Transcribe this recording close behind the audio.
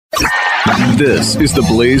This is the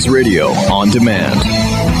Blaze Radio on demand.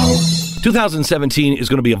 2017 is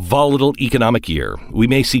going to be a volatile economic year. We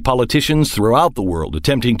may see politicians throughout the world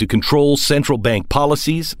attempting to control central bank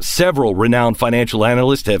policies. Several renowned financial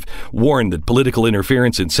analysts have warned that political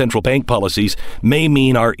interference in central bank policies may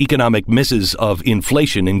mean our economic misses of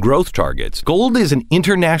inflation and growth targets. Gold is an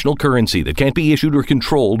international currency that can't be issued or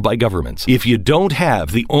controlled by governments. If you don't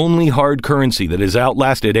have the only hard currency that has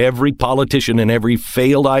outlasted every politician and every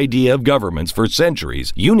failed idea of governments for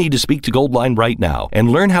centuries, you need to speak to Goldline right now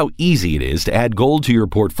and learn how easy it is to add gold to your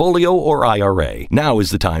portfolio or IRA. Now is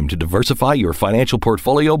the time to diversify your financial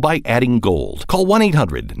portfolio by adding gold. Call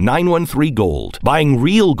 1-800-913-GOLD. Buying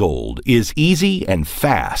real gold is easy and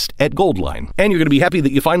fast at Goldline. And you're going to be happy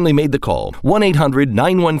that you finally made the call.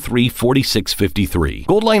 1-800-913-4653.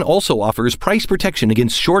 Goldline also offers price protection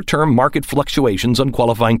against short-term market fluctuations on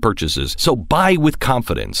qualifying purchases. So buy with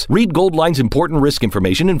confidence. Read Goldline's important risk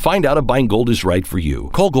information and find out if buying gold is right for you.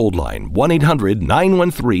 Call Goldline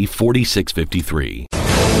 1-800-913-4653.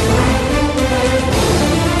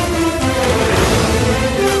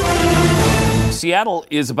 Seattle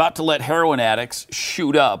is about to let heroin addicts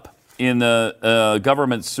shoot up in the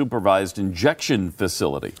government-supervised injection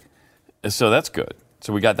facility. So that's good.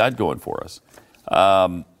 So we got that going for us.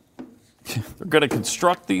 They're going to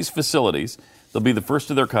construct these facilities. They'll be the first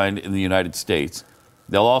of their kind in the United States.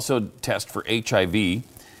 They'll also test for HIV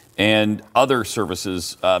and other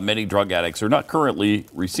services many drug addicts are not currently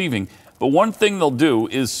receiving. But one thing they'll do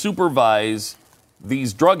is supervise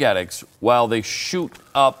these drug addicts while they shoot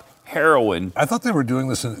up heroin. I thought they were doing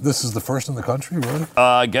this. This is the first in the country, really?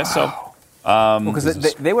 I guess so.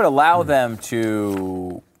 Because they would allow them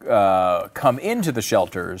to come into the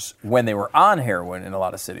shelters when they were on heroin in a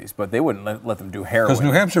lot of cities, but they wouldn't let them do heroin. Because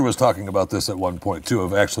New Hampshire was talking about this at one point, too,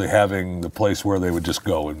 of actually having the place where they would just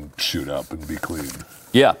go and shoot up and be clean.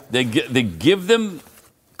 Yeah, they give them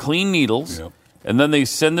clean needles. Yep. And then they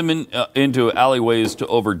send them into alleyways to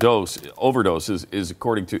overdose. Overdose is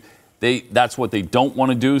according to that's what they don't want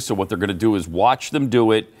to do. So what they're going to do is watch them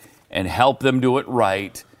do it and help them do it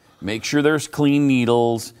right. Make sure there's clean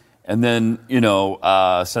needles, and then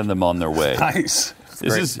send them on their way. Nice.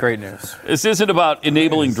 This is great news. This isn't about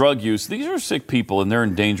enabling drug use. These are sick people, and they're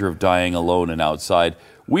in danger of dying alone and outside.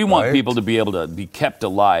 We want people to be able to be kept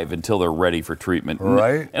alive until they're ready for treatment.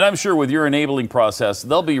 Right. And I'm sure with your enabling process,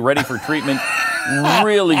 they'll be ready for treatment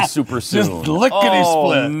really super soon. Just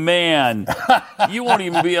lickety-split. Oh, man. You won't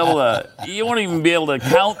even be able to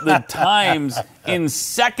count the times in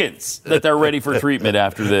seconds that they're ready for treatment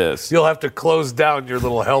after this. You'll have to close down your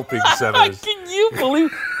little helping centers. Can you believe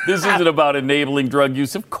this isn't about enabling drug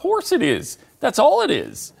use? Of course it is. That's all it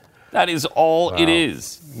is. That is all it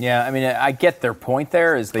is. Yeah, I mean, I get their point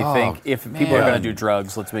there. Is they think if people are going to do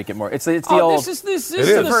drugs, let's make it more. It's the old. This is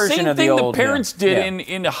the version same of the thing old, the parents did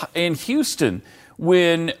in Houston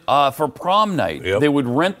when for prom night they would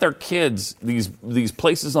rent their kids these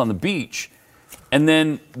places on the beach, and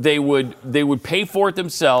then they would pay for it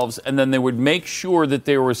themselves, and then they would make sure that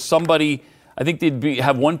there was somebody. I think they'd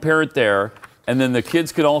have one parent there, and then the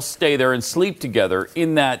kids could all stay there and sleep together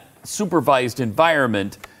in that supervised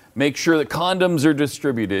environment. Make sure that condoms are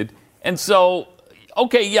distributed. And so,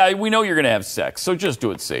 okay, yeah, we know you're going to have sex, so just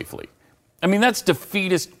do it safely. I mean, that's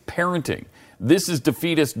defeatist parenting. This is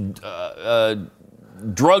defeatist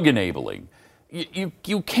drug enabling.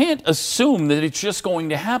 You can't assume that it's just going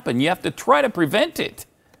to happen. You have to try to prevent it.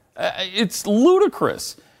 It's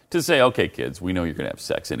ludicrous to say, okay, kids, we know you're going to have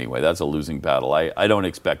sex anyway. That's a losing battle. I don't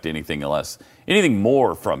expect anything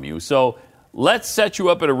more from you. So let's set you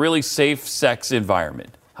up in a really safe sex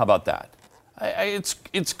environment. How about that?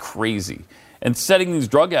 It's crazy. And setting these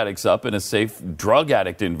drug addicts up in a safe drug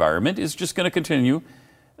addict environment is just going to continue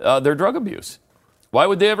their drug abuse. Why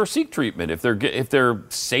would they ever seek treatment if they're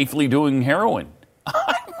safely doing heroin?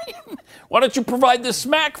 I mean, why don't you provide the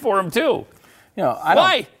smack for them too?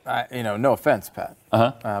 Why? No offense, Pat.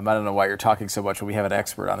 I don't know why you're talking so much when we have an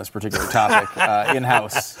expert on this particular topic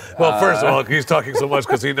in-house. Well, first of all, he's talking so much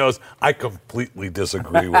because he knows I completely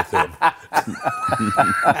disagree with him.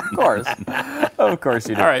 Of course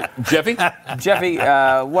you do. All right, Jeffy?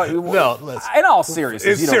 What? No, in all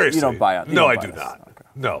seriousness, you don't buy on. No, I do not. Okay.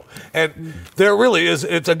 No, and there really is.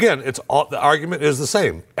 The argument is the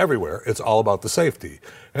same everywhere. It's all about the safety,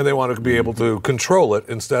 and they want to be able to control it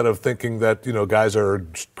instead of thinking that guys are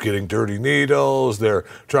getting dirty needles. They're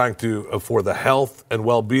trying to for the health and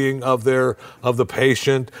well-being of the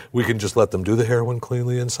patient. We can just let them do the heroin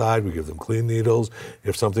cleanly inside. We give them clean needles.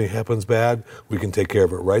 If something happens bad, we can take care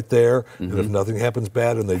of it right there. Mm-hmm. And if nothing happens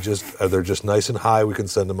bad and they're just nice and high, we can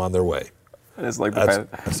send them on their way. It's like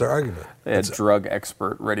that's their argument. They had drug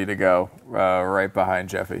expert ready to go right behind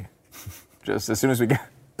Jeffy. Just as soon as we get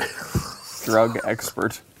drug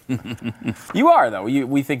expert. You are, though.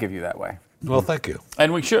 We think of you that way. Well, thank you.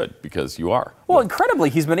 And we should, because you are. Well, incredibly,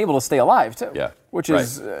 he's been able to stay alive, too. Yeah. Which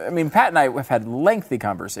is, I mean, Pat and I have had lengthy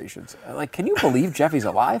conversations. Like, can you believe Jeffy's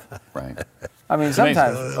alive? Right. I mean,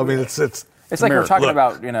 sometimes. I mean, it's like we're talking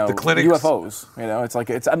about, the clinics. UFOs. It's like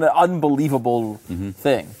it's an unbelievable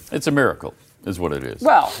thing. It's a miracle, is what it is.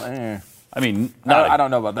 Well, I mean, I don't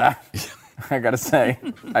know about that. I got to say,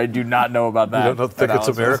 I do not know about that. You don't think it's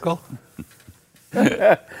a miracle?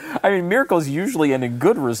 I mean, miracles usually end in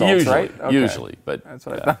good results, right? Okay. Usually, but that's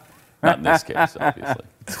what I thought. Not in this case, obviously.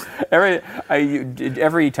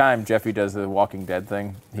 Every time Jeffy does the Walking Dead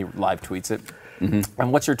thing, he live tweets it. Mm-hmm.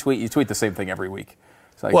 And what's your tweet? You tweet the same thing every week.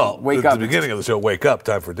 It's like, wake up. At the beginning of the show, wake up,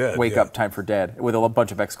 time for dead. Wake up, time for dead, with a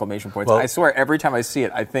bunch of exclamation points. Well, I swear, every time I see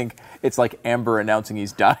it, I think it's like Amber announcing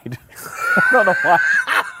he's died. I don't know why.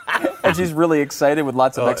 And she's really excited with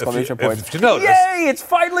lots of exclamation points. If you notice, yay, it's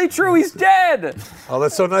finally true, he's dead! Oh,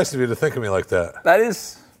 that's so nice of you to think of me like that.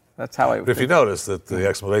 That's how I would But if you notice that the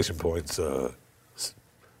exclamation points,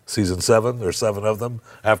 season 7, there's 7 of them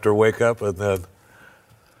after wake up, and then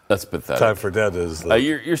that's pathetic. Time for Dead is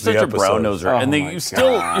you're such a brown noser, and you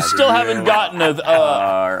still haven't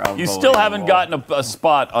gotten a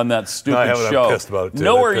spot on that stupid show. I'm pissed about it too.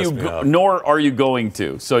 Nor are you going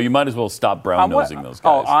to. So you might as well stop brown nosing those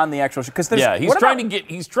guys. Oh, on the actual show, because he's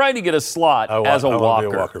trying to get a slot as a walker.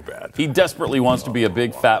 Be a walker bad. He desperately wants to be a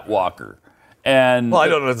big fat walker. And I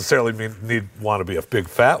don't necessarily want to be a big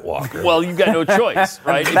fat walker. Well, you've got no choice,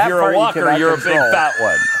 right? If you're a walker, you're a big fat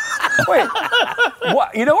one. Wait,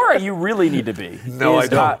 you know where you really need to be? No, I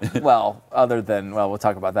don't. We'll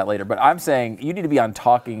talk about that later. But I'm saying you need to be on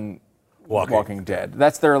Walking Dead.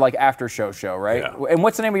 That's their after show, right? Yeah. And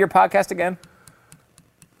what's the name of your podcast again?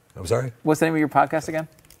 I'm sorry? What's the name of your podcast again?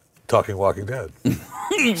 Talking Walking Dead.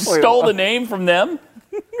 You stole the name from them?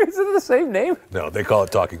 Is it the same name? No, they call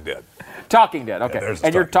it Talking Dead. Talking Dead, okay. Yeah,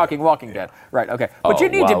 and you're talking Walking Dead. Right, okay. But you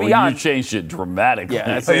need to be on. You changed it dramatically.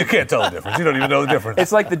 Yeah, so you can't tell the difference. You don't even know the difference.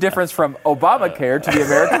 It's like the difference from Obamacare to the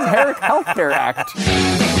American Health Care Act.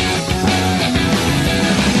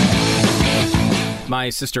 My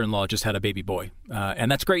sister-in-law just had a baby boy, and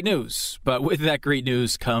that's great news. But with that great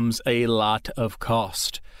news comes a lot of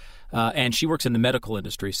cost. And she works in the medical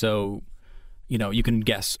industry, so you can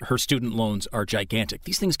guess her student loans are gigantic.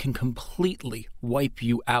 These things can completely wipe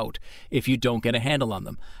you out if you don't get a handle on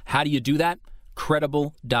them. How do you do that?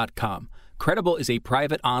 Credible.com. Credible is a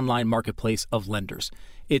private online marketplace of lenders.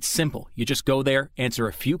 It's simple. You just go there, answer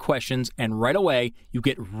a few questions, and right away you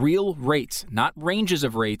get real rates, not ranges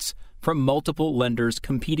of rates, from multiple lenders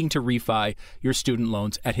competing to refi your student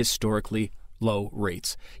loans at historically low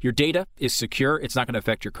rates. Your data is secure. It's not going to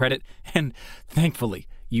affect your credit. And thankfully,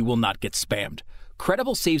 you will not get spammed.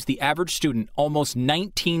 Credible saves the average student almost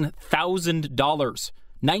 $19,000.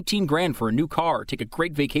 $19,000 for a new car. Take a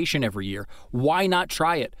great vacation every year. Why not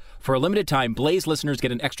try it? For a limited time, Blaze listeners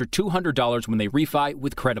get an extra $200 when they refi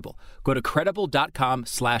with Credible. Go to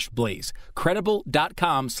credible.com/blaze.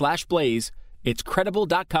 Credible.com/blaze. It's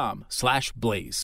credible.com/blaze.